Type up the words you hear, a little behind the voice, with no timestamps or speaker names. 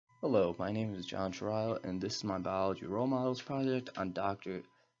Hello, my name is John Chirayil, and this is my biology role models project on Dr.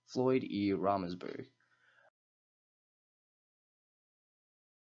 Floyd E. Romesberg.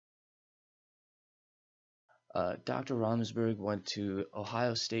 Dr. Romesberg went to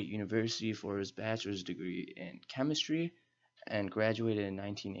Ohio State University for his bachelor's degree in chemistry and graduated in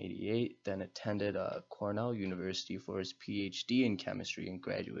 1988, then attended Cornell University for his PhD in chemistry and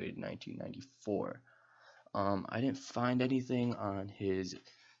graduated in 1994. I didn't find anything on his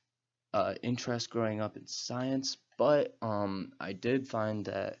interest growing up in science, but I did find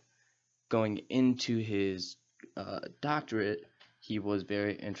that going into his doctorate, he was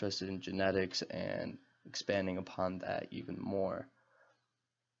very interested in genetics and expanding upon that even more.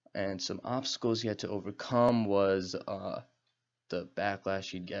 And some obstacles he had to overcome was the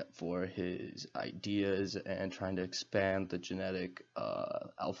backlash he'd get for his ideas and trying to expand the genetic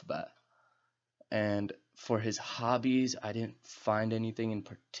alphabet. And for his hobbies, I didn't find anything in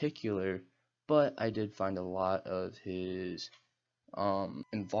particular, but I did find a lot of his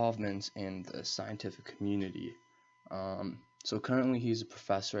involvements in the scientific community. So currently he's a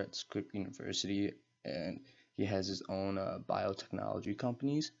professor at Scripps University, and he has his own biotechnology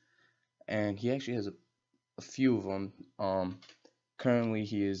companies, and he actually has a few of them. Currently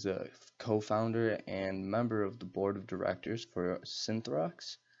he is a co-founder and member of the board of directors for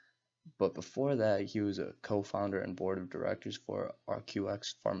Synthrox, but before that he was a co-founder and board of directors for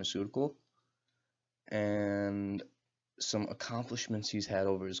RQX Pharmaceutical. And some accomplishments he's had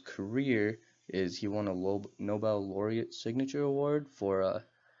over his career is he won a Nobel Laureate Signature Award for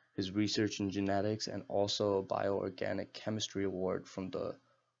his research in genetics, and also a Bioorganic Chemistry Award from the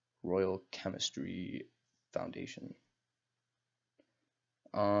Royal Chemistry Foundation.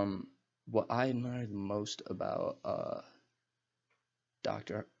 What I admire the most about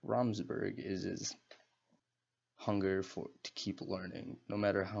Dr. Romsberg is his hunger to keep learning. No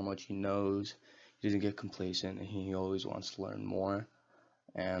matter how much he knows, he doesn't get complacent, and he always wants to learn more,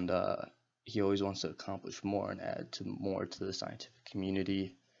 and he always wants to accomplish more and add more to the scientific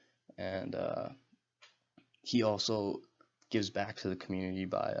community. And he also gives back to the community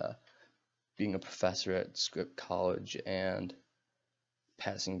by being a professor at Scripps College and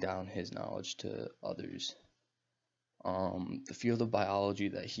passing down his knowledge to others. The field of biology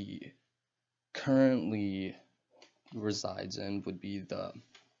that he currently resides in would be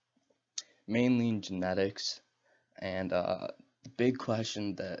mainly in genetics, and the big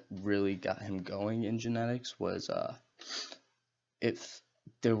question that really got him going in genetics was if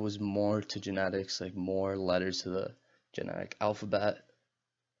there was more to genetics, like more letters to the genetic alphabet,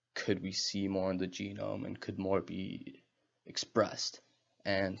 could we see more in the genome and could more be expressed?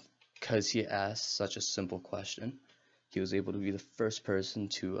 And because he asked such a simple question, he was able to be the first person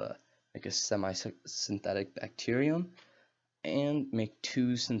to make a semi-synthetic bacterium and make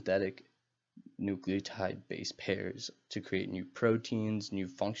two synthetic nucleotide base pairs to create new proteins, new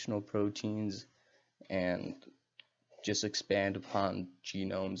functional proteins, and just expand upon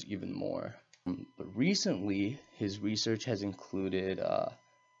genomes even more. But recently, his research has included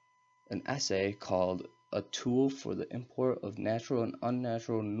an essay called "A Tool for the Import of Natural and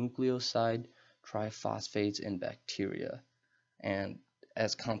Unnatural Nucleoside Triphosphates in Bacteria." And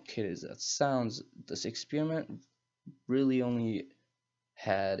as complicated as that sounds, this experiment really only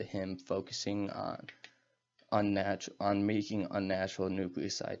had him focusing on making unnatural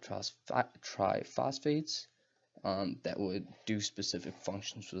nucleoside triphosphates that would do specific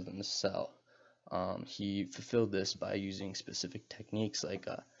functions within the cell. He fulfilled this by using specific techniques like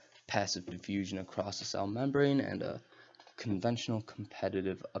passive diffusion across the cell membrane and a conventional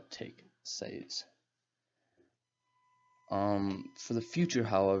competitive uptake assays. For the future,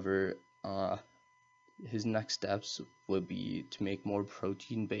 however, his next steps would be to make more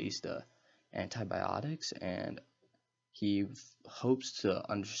protein-based antibiotics, and he hopes to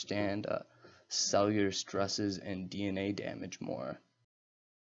understand cellular stresses and DNA damage more.